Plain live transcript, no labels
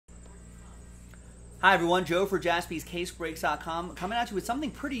Hi everyone, Joe for JaspysCaseBreaks.com coming at you with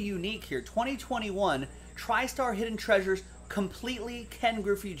something pretty unique here. 2021 Tristar Hidden Treasures completely Ken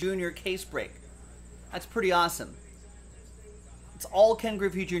Griffey Jr. case break. That's pretty awesome. It's all Ken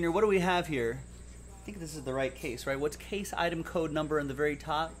Griffey Jr. What do we have here? I think this is the right case, right? What's case item code number in the very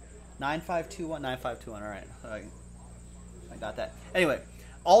top? 9521, 9521, all right. I got that. Anyway,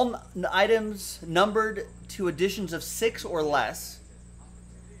 all items numbered to editions of 6 or less.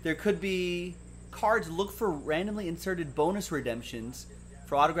 There could be cards. Look for randomly inserted bonus redemptions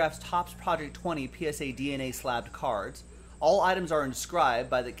for autographs Topps Project 20 PSA DNA slabbed cards. All items are inscribed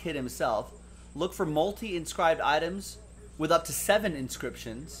by the kid himself. Look for multi-inscribed items with up to 7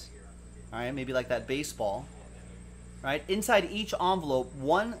 inscriptions. All right, maybe like that baseball. Right, inside each envelope,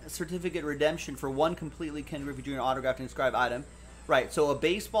 1 certificate redemption for 1 completely Ken Griffey Jr. autographed and inscribed item. Right, so a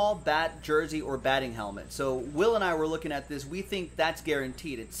baseball, bat, jersey, or batting helmet. So Will and I were looking at this. We think that's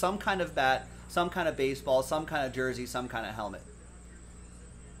guaranteed. It's some kind of bat, some kind of baseball, some kind of jersey, some kind of helmet.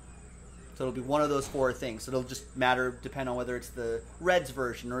 So it'll be one of those 4 things. So it'll just matter, depend on whether it's the Reds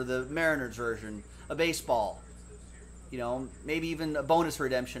version or the Mariners version, a baseball. You know, maybe even a bonus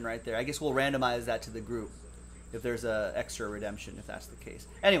redemption right there. I guess we'll randomize that to the group if there's a extra redemption, if that's the case.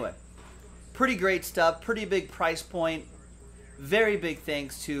 Anyway, pretty great stuff, pretty big price point. Very big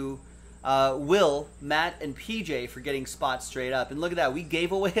thanks to Will, Matt, and PJ for getting spots straight up. And look at that, we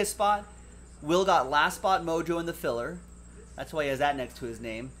gave away a spot. Will got last spot mojo in the filler. That's why he has that next to his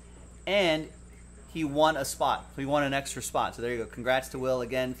name. And he won a spot. He won an extra spot. So there you go. Congrats to Will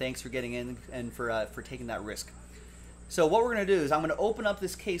again. Thanks for getting in and for taking that risk. So what we're going to do is I'm going to open up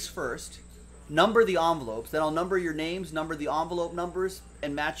this case first, number the envelopes, then I'll number your names, number the envelope numbers,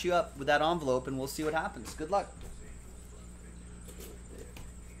 and match you up with that envelope, and we'll see what happens. Good luck.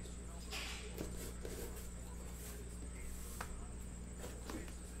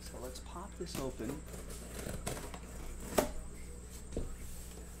 So let's pop this open. I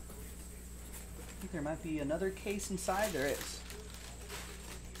think there might be another case inside. There is.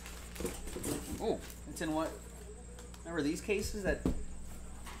 Oh, it's in what? Remember these cases that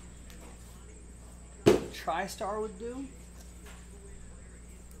Tristar would do?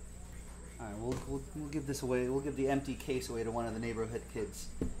 All right, we'll give this away. We'll give the empty case away to one of the neighborhood kids.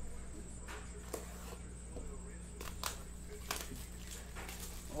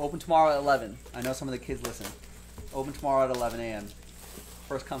 Open tomorrow at 11. I know some of the kids listen. Open tomorrow at 11 a.m.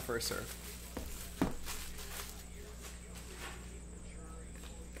 First come, first serve.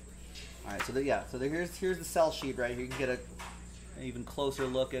 All right, so here's the sell sheet right here. You can get an even closer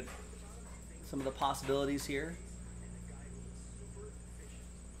look at some of the possibilities here.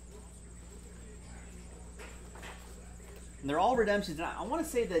 And they're all redemptions. And I want to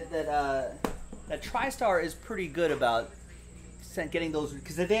say that Tristar is pretty good about getting those,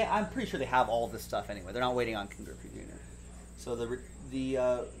 because I'm pretty sure they have all this stuff anyway. They're not waiting on Ken Griffey Jr. So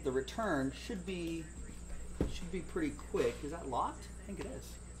the return should be pretty quick. Is that locked? I think it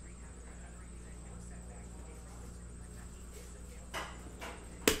is.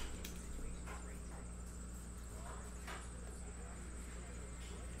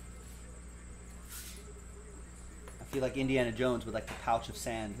 I feel like Indiana Jones with like the pouch of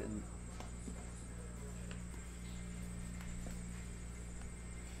sand and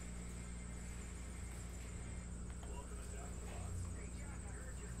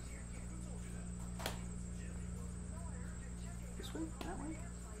this way, that way.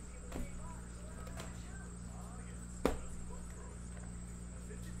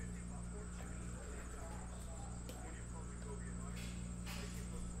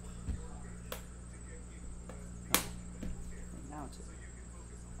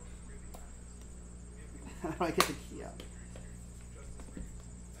 How do I get the key out?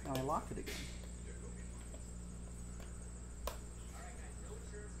 Now I locked it again.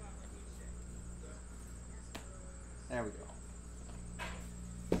 There we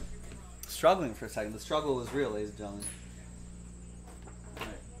go. Struggling for a second. The struggle was real, ladies and gentlemen. All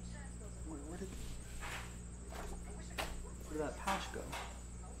right. Where did that pouch go?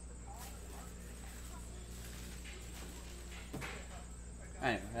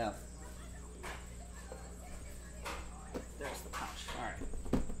 Anyway, yeah. There's the pouch. All right.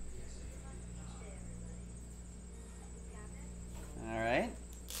 All right.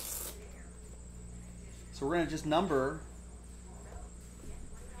 So we're going to just number.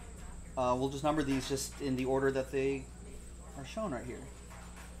 We'll just number these just in the order that they are shown right here.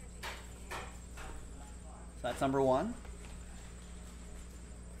 So that's number 1,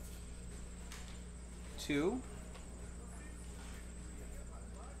 2,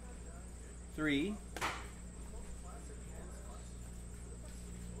 3,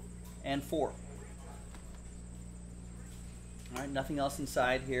 and 4. All right, nothing else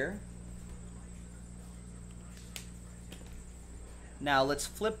inside here. Now let's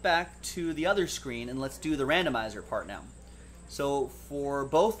flip back to the other screen and let's do the randomizer part now. So for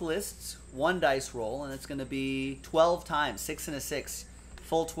both lists, one dice roll, and it's going to be 12 times, 6 and a 6.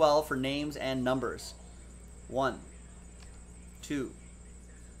 Full 12 for names and numbers. 1, 2,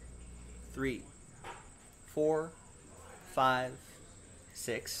 3, 4, 5,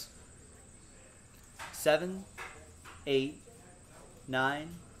 6, 7, 8, 9,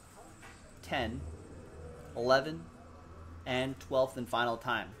 10, 11, and 12th and final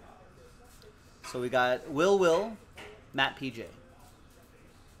time. So we got Will, Matt, PJ.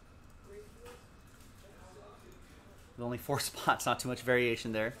 With only 4 spots, not too much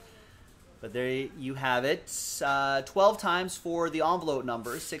variation there. But there you have it. 12 times for the envelope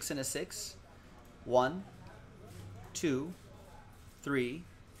numbers, 6 and a 6. 1, 2, 3,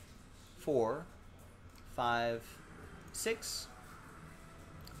 4, 5, 6,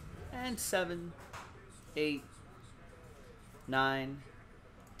 and 7, 8, 9,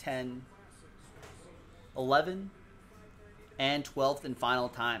 10, 11, and 12th and final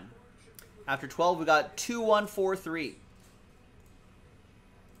time. After 12, we got 2, 1, 4, 3.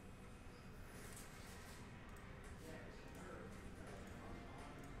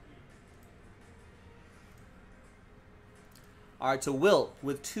 All right, so Will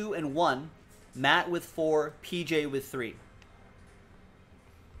with 2 and 1, Matt with 4, PJ with 3.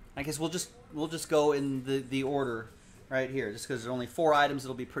 I guess we'll just go in the order right here, just because there's only 4 items.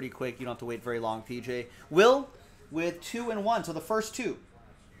 It'll be pretty quick. You don't have to wait very long, PJ. Will with 2 and 1, so the first 2.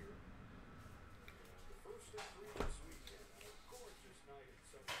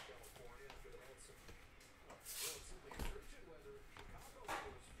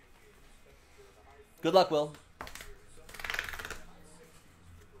 Good luck, Will.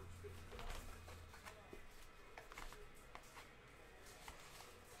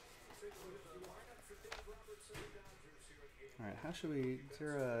 All right, how should we, is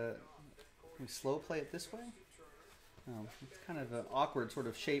there a, can we slow play it this way? Oh, it's kind of an awkward sort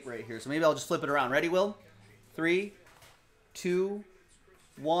of shape right here, so maybe I'll just flip it around. Ready, Will? 3, 2,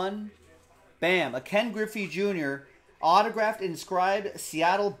 1, bam. A Ken Griffey Jr. autographed inscribed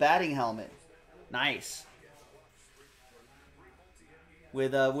Seattle batting helmet. Nice.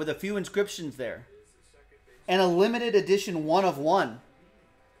 With a few inscriptions there. And a limited edition 1 of 1.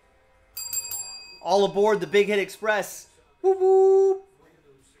 All aboard the Big Hit Express. Woo woo.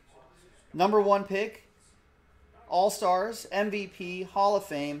 Number 1 pick. All-Stars, MVP, Hall of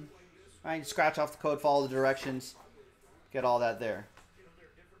Fame. All right, scratch off the code, follow the directions. Get all that there.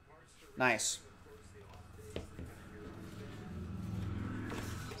 Nice.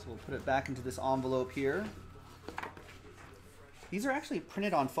 So we'll put it back into this envelope here. These are actually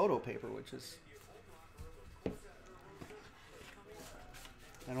printed on photo paper, which is...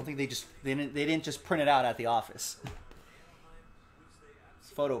 I don't think they didn't just print it out at the office.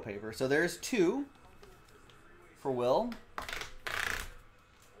 It's photo paper. So there's 2 for Will.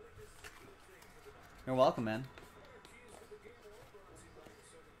 You're welcome, man.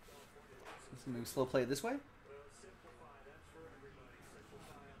 Let's maybe slow play it this way.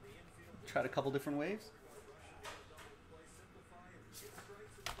 Tried a couple different waves.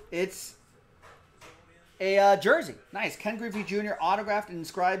 It's a jersey. Nice. Ken Griffey Jr. autographed and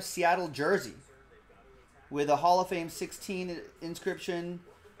inscribed Seattle jersey with a Hall of Fame 16 inscription,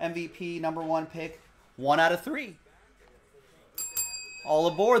 MVP, number 1 pick, 1 out of 3. All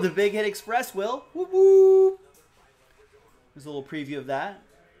aboard the Big Hit Express, Will. Woo woo. There's a little preview of that.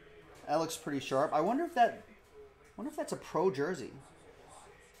 That looks pretty sharp. I wonder if that's a pro jersey.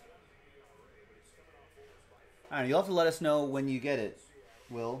 I don't know. You'll have to let us know when you get it,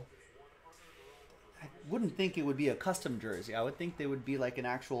 Will. I wouldn't think it would be a custom jersey. I would think they would be like an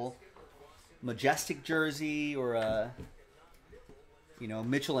actual Majestic jersey or a, you know,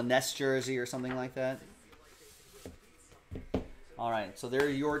 Mitchell and Ness jersey or something like that. All right, so there are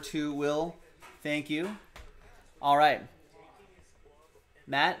your 2, Will. Thank you. All right.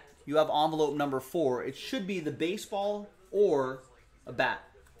 Matt, you have envelope number 4. It should be the baseball or a bat.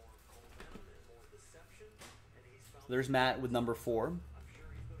 So there's Matt with number 4.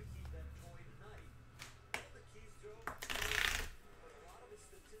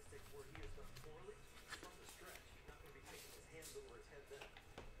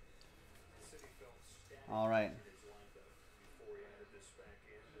 All right.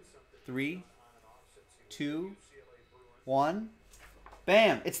 3, 2, 1.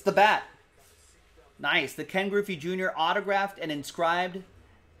 Bam! It's the bat. Nice. The Ken Griffey Jr. autographed and inscribed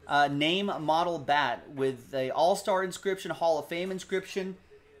name model bat with a All-Star inscription, Hall of Fame inscription.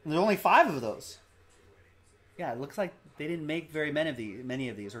 And there's only 5 of those. Yeah, it looks like they didn't make very many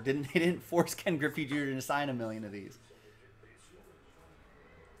of these, or they didn't force Ken Griffey Jr. to sign a million of these.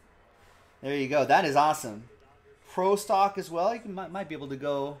 There you go. That is awesome. Pro stock as well. You might be able to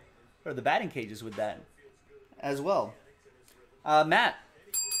go or the batting cages with that as well. Matt,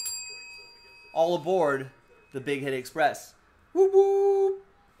 all aboard the Big Hit Express. Woo woo!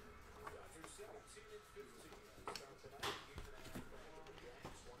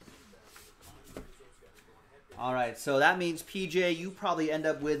 All right, so that means PJ, you probably end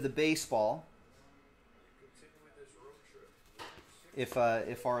up with the baseball. If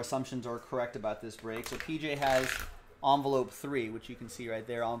our assumptions are correct about this break. So PJ has envelope 3, which you can see right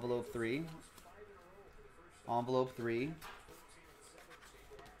there, envelope 3. Envelope 3.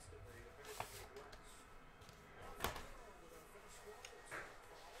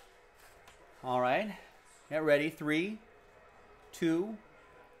 All right, get ready. 3, 2,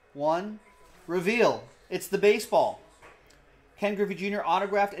 1, reveal. It's the baseball. Ken Griffey Jr.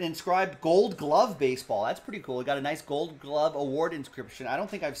 autographed and inscribed Gold Glove baseball. That's pretty cool. It got a nice Gold Glove award inscription. I don't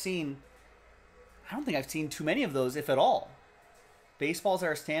think I've seen too many of those, if at all. Baseballs that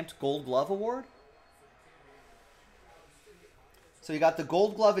are stamped Gold Glove award. So you got the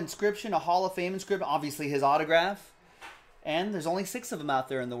Gold Glove inscription, a Hall of Fame inscription, obviously his autograph, and there's only 6 of them out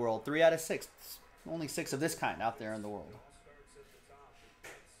there in the world. 3 out of 6. Only 6 of this kind out there in the world.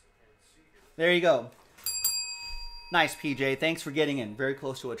 There you go. Nice, PJ. Thanks for getting in. Very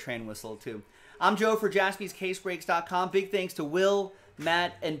close to a train whistle, too. I'm Joe for JaspysCaseBreaks.com. Big thanks to Will,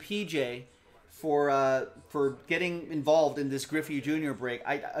 Matt, and PJ for getting involved in this Griffey Jr. break.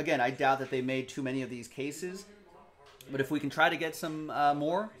 Again, I doubt that they made too many of these cases. But if we can try to get some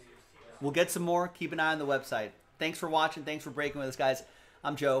more, we'll get some more. Keep an eye on the website. Thanks for watching. Thanks for breaking with us, guys.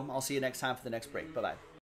 I'm Joe. I'll see you next time for the next break. Bye-bye.